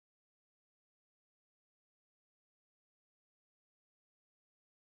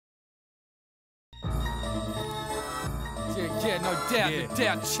no doubt, no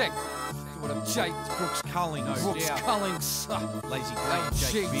doubt. Check. What up, Jake? Brooks Culling, no Brooks doubt. Cullings. Lazy Glenn,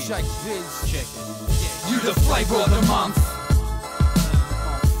 Jake Biz. Jake Biz. Check it. Yeah. You the flavor of the month.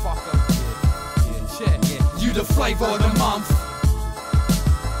 Motherfucker. Yeah, check. Yeah. You the flavor of the month.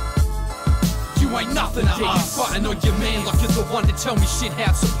 You ain't nothing to us. You fighting on your man like you're the one to tell me shit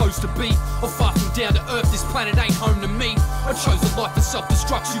how it's supposed to be. Or far from down to earth, this planet ain't home to me. I chose a life of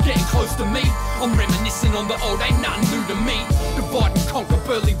self-destruction, getting close to me. I'm reminiscing on the old, ain't nothing new to me. Divide and conquer,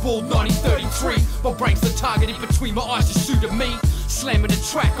 Berlin Wall 1933. My brain's the target, in between my eyes just shoot at me. Slamming a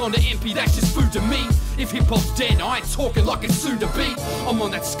track on the MP, that's just food to me. If hip-hop's dead, I ain't talking like it's soon to be. I'm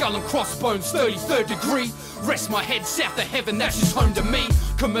on that skull and crossbones, 33rd degree. Rest my head south of heaven, that's just home to me.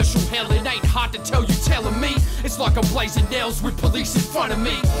 Commercial hell, it ain't hard to tell you telling me. It's like I'm blazing nails with police in front of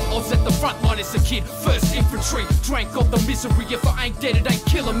me. I was at the front line as a kid, 1st infantry. Drank off the misery, if I ain't dead it ain't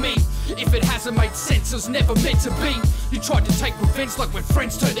killing me. If it hasn't made sense, it was never meant to be. You tried to take revenge like when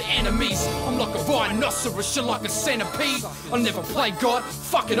friends turn to enemies. I'm like a rhinoceros, you're like a centipede. I never play God,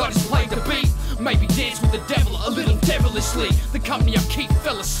 fuck it, I just played the beat. Maybe dance with the devil a little devilishly. The company I keep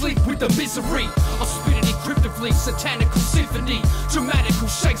fell asleep with the misery. I spit it encryptively, satanical symphony. Dramatical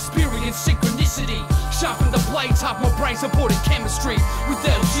Shakespearean synchronicity. Sharpen the blades, half my brain's aboard in chemistry. With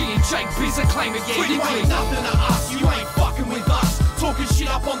LG and Jake Biz, I claim it, yeah, you ain't nothing to us, you ain't fucking with us. Talking shit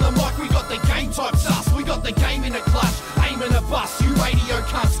up on the mic, we got the game type sus. We got the game in a clutch, aiming a bus. You radio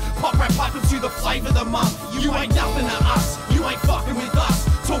cunts, pop rap puppets, you the flavour of the month. You ain't nothing to us, you ain't fucking with us.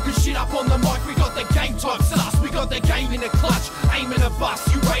 Talking shit up on the mic, we got the game type sus. We got the game in a clutch, aiming a bus.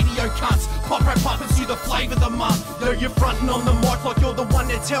 You radio cunts, pop rap puppets, you the flavour of the month. Yo, you're fronting on the mic like you're the one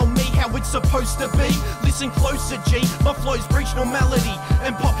to tell me how it's supposed to be. Listen closer, G, my flows breach normality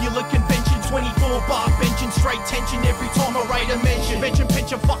and popular convention. 24 bar benching, straight tension every time I rate a mention. Mention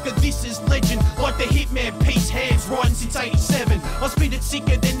pension, fucker, this is legend. Like the hitman, peace, hands, riding since 87. I spit it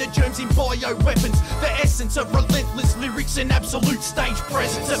sicker than the germs in bio-weapons. The essence of relentless lyrics and absolute stage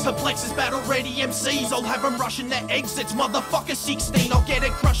presence. It perplexes battle-ready MCs, I'll have them rushing their exits. Motherfucker 16, I'll get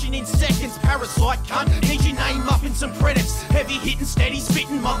it crushing in seconds. Parasite cunt, need your name up in some credits. Heavy hitting, steady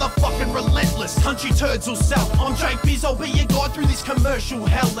spitting, motherfucking relentless. Country turds will sell. I'm Jake Biz, I'll be your guide through this commercial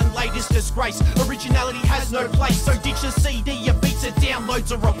hell and latest disgrace. Originality has no place, so ditch your CD, your beats are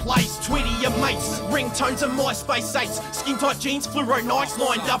downloads are replaced. Tweety your mates, ringtones and MySpace 8s. Skin tight jeans, fluoro nights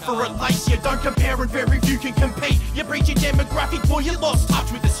lined up for a lace. You don't compare and very few can compete. You breach your demographic, boy, you lost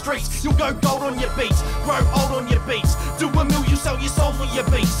touch with the streets. You'll go gold on your beats, grow old on your beats. Do a mill, you sell your soul for your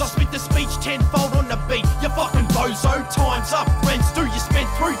beats. I spit the speech tenfold on the beat. You fucking bozo, time's up. Friends do you spend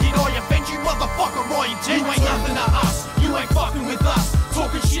through? Did I offend you, motherfucker? I intend you ain't nothing to us, you ain't fucking with us.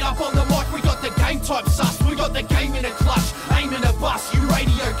 Talking shit up on the mic, we got the game type sus. We got the game in a clutch, aiming a bus. You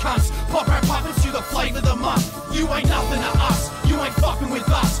radio cunts, pop rap puppets, you the flavour of the month. You ain't nothing to us, you ain't fucking with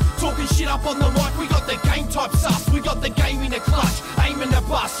us. Talking shit up on the mic, we got the game type sus. We got the game in a clutch, aiming a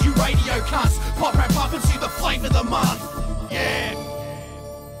bus. You radio cunts, pop rap puppets, you the flavour of the month.